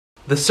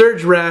The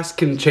surge wrasse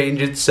can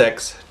change its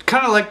sex,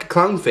 kind of like a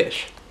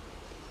clownfish.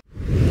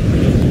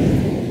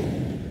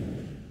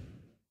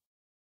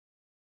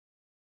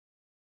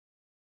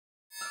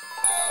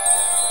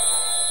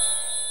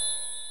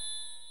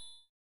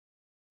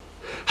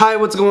 Hi,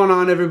 what's going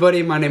on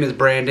everybody? My name is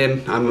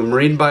Brandon. I'm a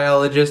marine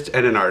biologist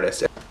and an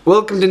artist.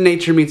 Welcome to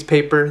Nature Meets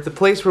Paper, the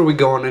place where we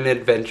go on an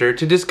adventure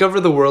to discover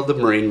the world of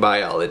marine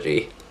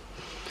biology.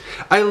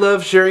 I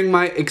love sharing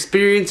my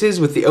experiences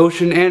with the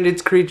ocean and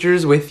its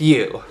creatures with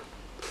you.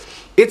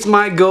 It's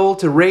my goal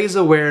to raise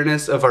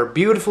awareness of our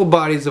beautiful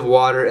bodies of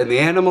water and the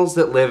animals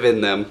that live in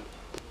them.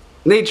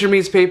 Nature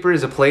Meets Paper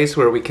is a place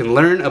where we can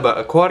learn about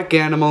aquatic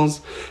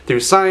animals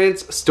through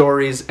science,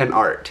 stories, and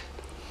art.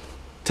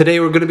 Today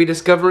we're going to be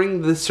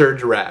discovering the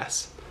surge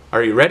wrasse.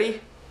 Are you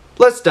ready?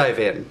 Let's dive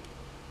in.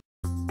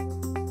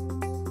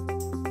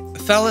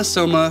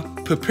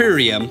 Thalassoma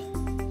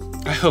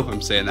purpureum, I hope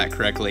I'm saying that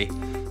correctly,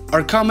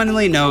 are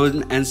commonly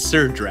known as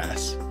surge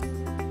wrasse.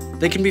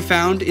 They can be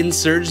found in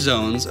surge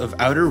zones of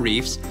outer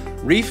reefs,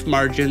 reef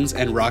margins,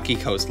 and rocky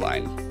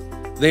coastline.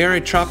 They are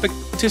a tropic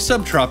to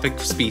subtropic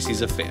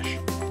species of fish.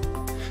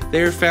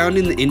 They are found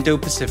in the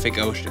Indo-Pacific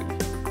Ocean.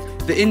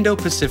 The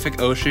Indo-Pacific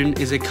Ocean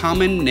is a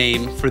common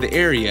name for the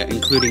area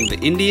including the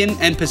Indian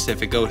and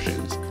Pacific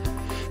Oceans.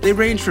 They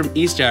range from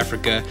East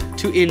Africa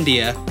to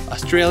India,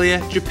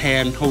 Australia,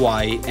 Japan,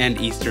 Hawaii, and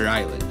Easter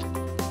Island.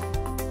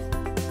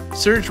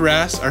 Surge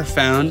wrasse are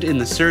found in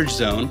the surge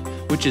zone,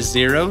 which is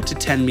 0 to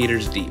 10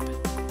 meters deep.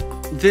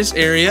 This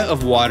area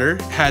of water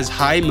has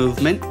high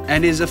movement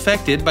and is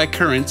affected by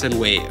currents and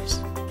waves.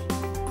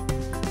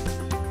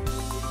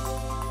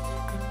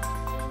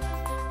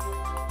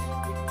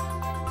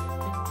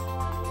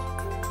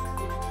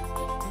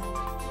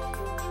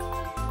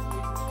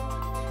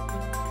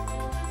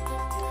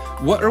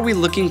 What are we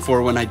looking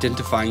for when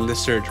identifying the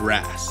surge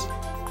wrasse?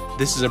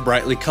 This is a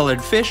brightly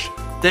colored fish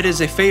that is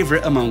a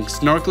favorite among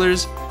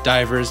snorkelers,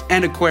 divers,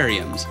 and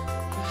aquariums.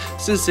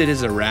 Since it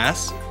is a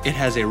wrasse, it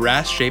has a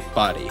wrasse-shaped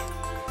body.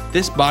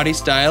 This body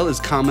style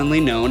is commonly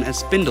known as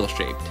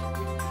spindle-shaped,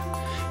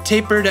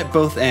 tapered at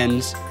both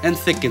ends and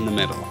thick in the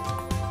middle.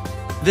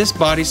 This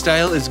body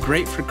style is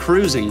great for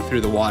cruising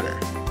through the water.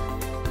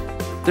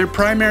 Their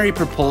primary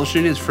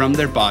propulsion is from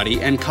their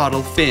body and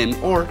caudal fin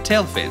or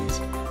tail fins.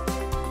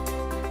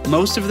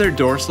 Most of their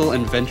dorsal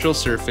and ventral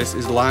surface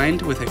is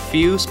lined with a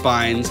few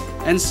spines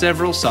and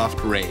several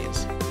soft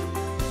rays.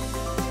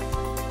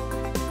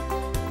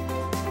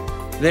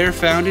 They are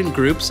found in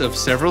groups of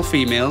several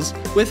females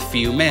with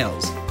few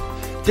males.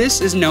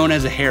 This is known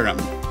as a harem.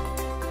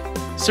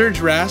 Surge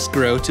wrasse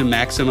grow to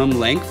maximum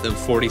length of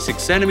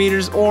 46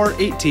 centimeters or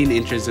 18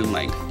 inches in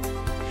length,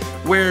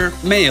 where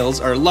males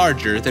are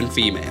larger than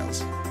females.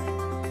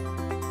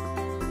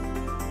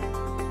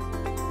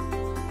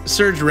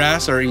 Surge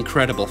wrasse are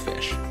incredible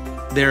fish.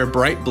 They are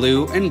bright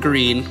blue and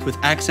green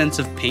with accents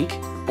of pink,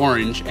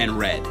 orange, and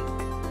red.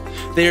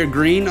 They are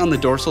green on the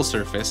dorsal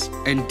surface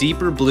and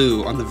deeper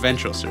blue on the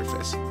ventral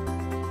surface.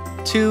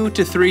 2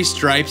 to 3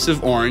 stripes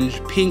of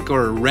orange, pink,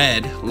 or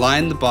red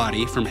line the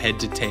body from head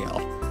to tail.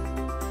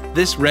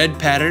 This red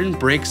pattern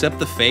breaks up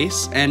the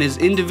face and is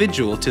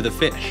individual to the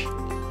fish.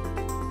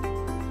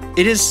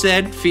 It is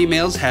said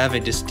females have a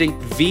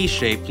distinct V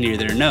shape near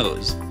their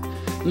nose.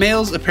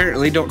 Males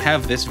apparently don't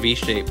have this V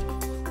shape.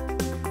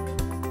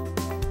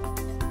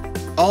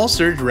 All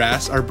surge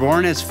wrasse are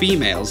born as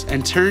females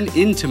and turn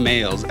into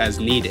males as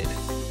needed.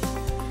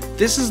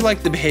 This is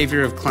like the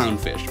behavior of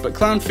clownfish, but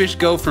clownfish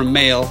go from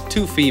male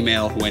to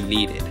female when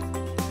needed.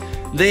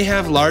 They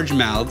have large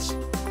mouths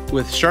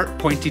with sharp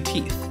pointy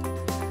teeth.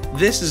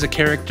 This is a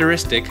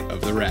characteristic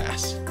of the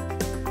wrasse.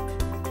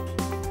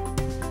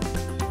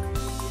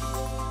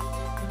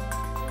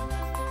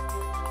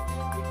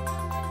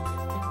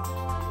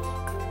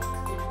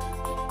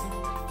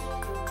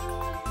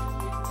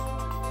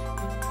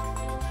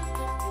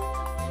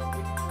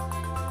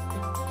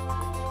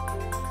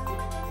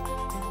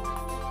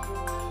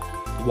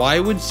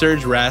 Why would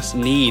surge wrasse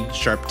need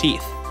sharp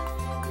teeth?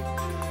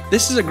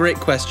 This is a great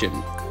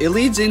question. It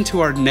leads into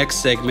our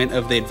next segment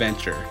of the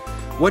adventure.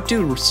 What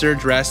do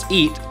surge wrasse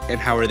eat and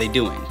how are they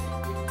doing?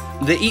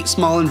 They eat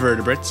small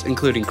invertebrates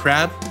including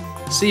crab,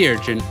 sea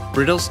urchin,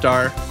 brittle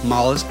star,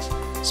 mollusks,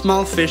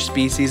 small fish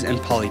species, and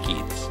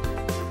polychaetes.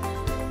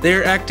 They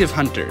are active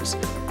hunters.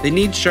 They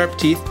need sharp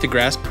teeth to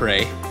grasp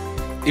prey.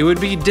 It would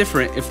be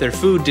different if their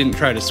food didn't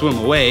try to swim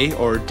away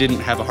or didn't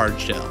have a hard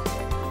shell.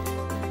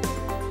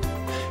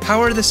 How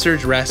are the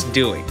surge wrasse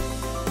doing?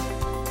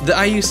 The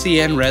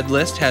IUCN Red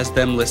List has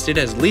them listed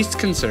as least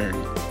concern.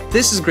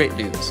 This is great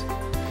news.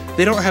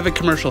 They don't have a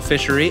commercial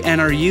fishery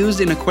and are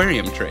used in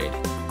aquarium trade.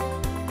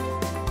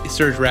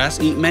 Surge wrasse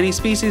eat many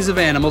species of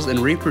animals and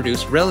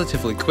reproduce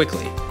relatively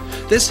quickly.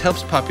 This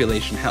helps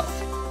population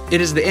health. It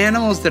is the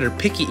animals that are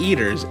picky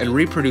eaters and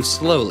reproduce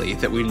slowly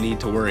that we need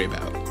to worry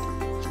about.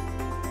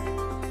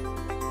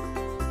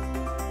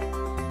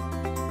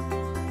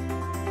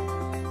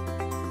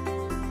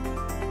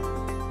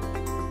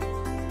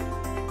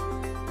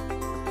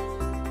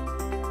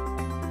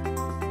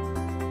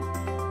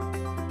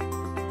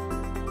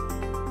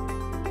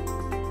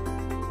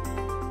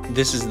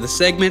 This is the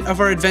segment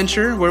of our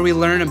adventure where we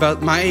learn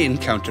about my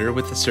encounter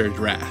with the Surge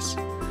Wrasse.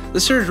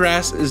 The Surge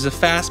Wrasse is a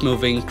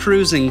fast-moving,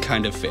 cruising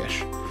kind of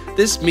fish.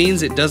 This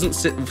means it doesn't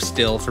sit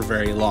still for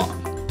very long.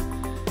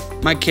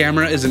 My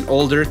camera is an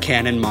older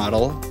Canon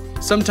model.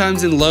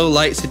 Sometimes in low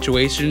light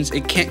situations,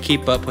 it can't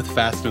keep up with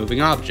fast-moving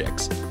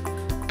objects.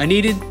 I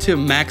needed to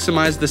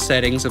maximize the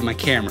settings of my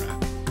camera.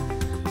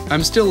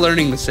 I'm still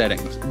learning the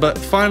settings, but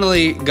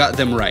finally got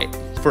them right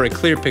for a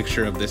clear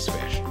picture of this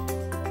fish.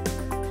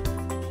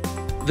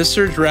 The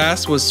Surge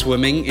Wrasse was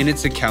swimming in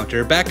its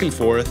encounter back and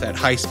forth at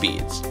high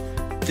speeds.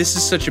 This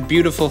is such a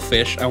beautiful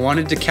fish, I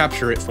wanted to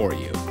capture it for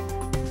you.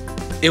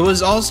 It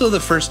was also the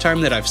first time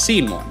that I've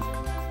seen one.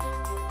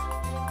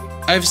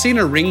 I've seen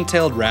a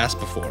ring-tailed wrasse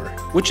before,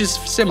 which is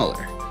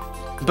similar.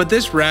 But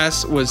this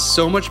wrasse was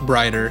so much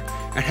brighter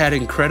and had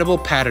incredible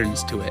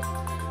patterns to it.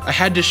 I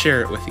had to share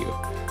it with you.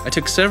 I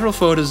took several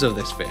photos of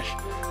this fish.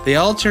 They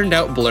all turned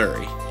out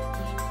blurry.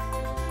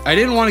 I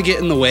didn't want to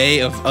get in the way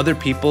of other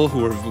people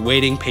who were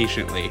waiting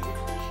patiently.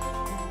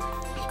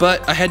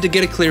 But I had to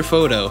get a clear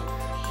photo.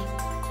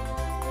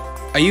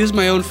 I used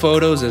my own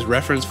photos as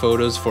reference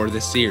photos for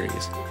this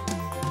series.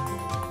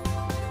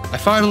 I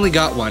finally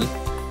got one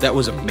that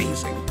was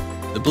amazing.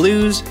 The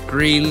blues,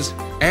 greens,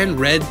 and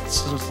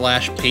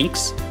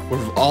red/pinks were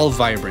all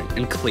vibrant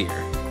and clear.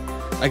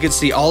 I could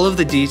see all of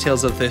the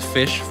details of this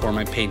fish for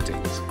my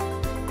paintings.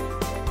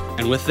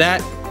 And with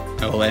that,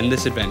 I will end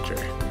this adventure.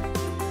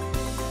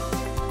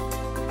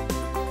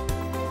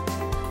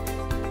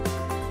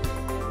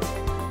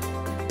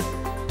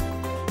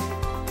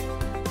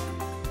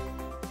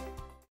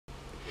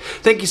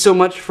 Thank you so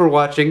much for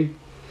watching.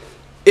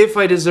 If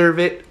I deserve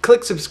it,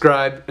 click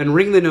subscribe and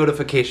ring the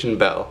notification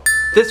bell.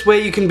 This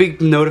way you can be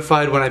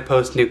notified when I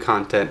post new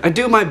content. I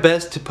do my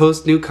best to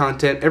post new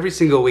content every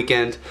single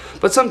weekend,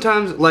 but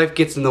sometimes life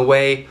gets in the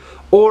way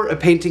or a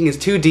painting is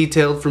too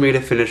detailed for me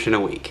to finish in a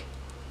week.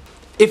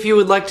 If you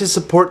would like to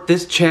support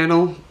this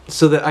channel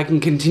so that I can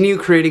continue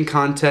creating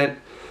content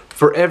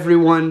for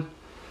everyone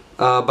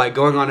by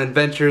going on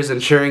adventures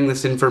and sharing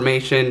this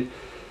information,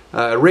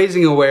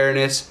 raising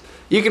awareness,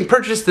 you can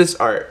purchase this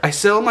art. I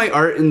sell my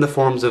art in the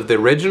forms of the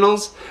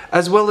originals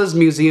as well as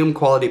museum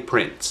quality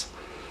prints.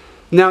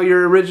 Now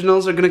your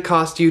originals are going to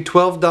cost you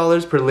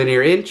 $12 per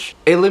linear inch,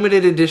 a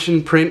limited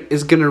edition print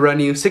is going to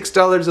run you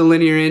 $6 a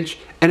linear inch,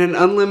 and an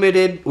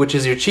unlimited, which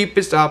is your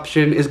cheapest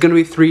option, is going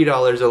to be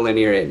 $3 a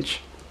linear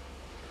inch.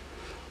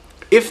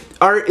 If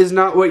art is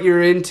not what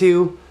you're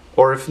into,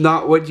 or if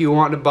not what you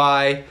want to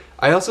buy,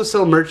 I also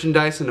sell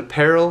merchandise and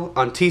apparel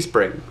on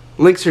Teespring.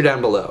 Links are down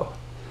below.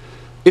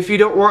 If you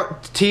don't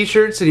want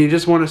t-shirts and you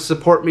just want to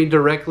support me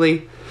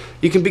directly,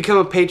 you can become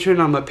a patron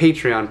on my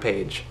Patreon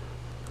page.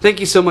 Thank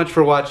you so much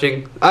for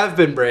watching. I've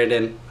been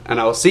Brandon, and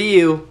I will see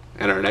you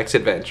in our next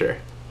adventure.